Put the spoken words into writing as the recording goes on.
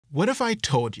What if I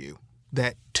told you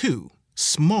that two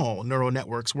small neural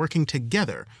networks working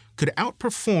together could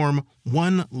outperform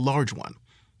one large one,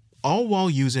 all while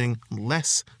using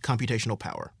less computational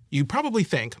power? You'd probably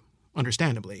think,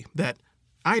 understandably, that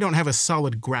I don't have a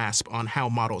solid grasp on how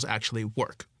models actually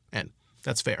work, and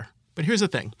that's fair. But here's the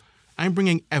thing. I'm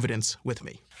bringing evidence with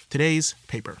me. Today's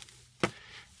paper.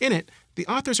 In it, the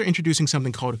authors are introducing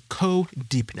something called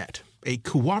Co-DeepNet, a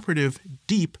cooperative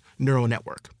deep neural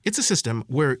network. It's a system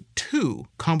where two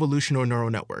convolutional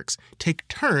neural networks take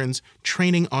turns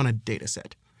training on a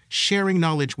dataset, sharing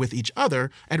knowledge with each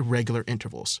other at regular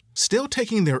intervals, still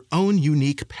taking their own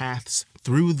unique paths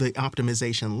through the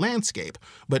optimization landscape,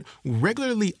 but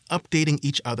regularly updating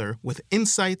each other with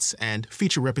insights and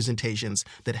feature representations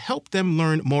that help them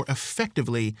learn more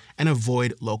effectively and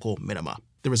avoid local minima.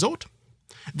 The result?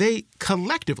 They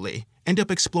collectively end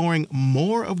up exploring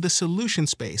more of the solution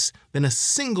space than a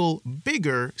single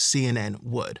bigger CNN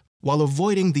would, while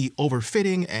avoiding the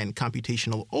overfitting and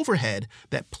computational overhead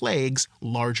that plagues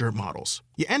larger models.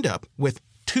 You end up with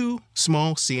two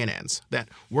small CNNs that,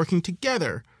 working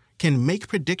together, can make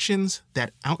predictions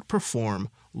that outperform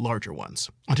larger ones.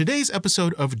 On today's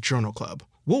episode of Journal Club,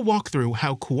 we'll walk through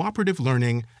how cooperative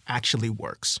learning actually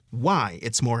works, why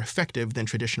it's more effective than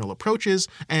traditional approaches,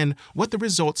 and what the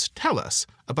results tell us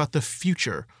about the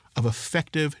future of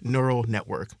effective neural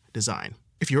network design.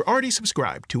 If you're already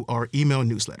subscribed to our email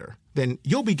newsletter, then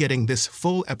you'll be getting this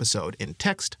full episode in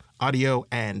text, audio,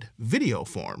 and video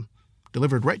form,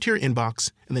 delivered right to your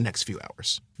inbox in the next few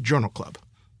hours. Journal Club,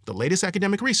 the latest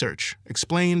academic research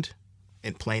explained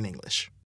in plain English.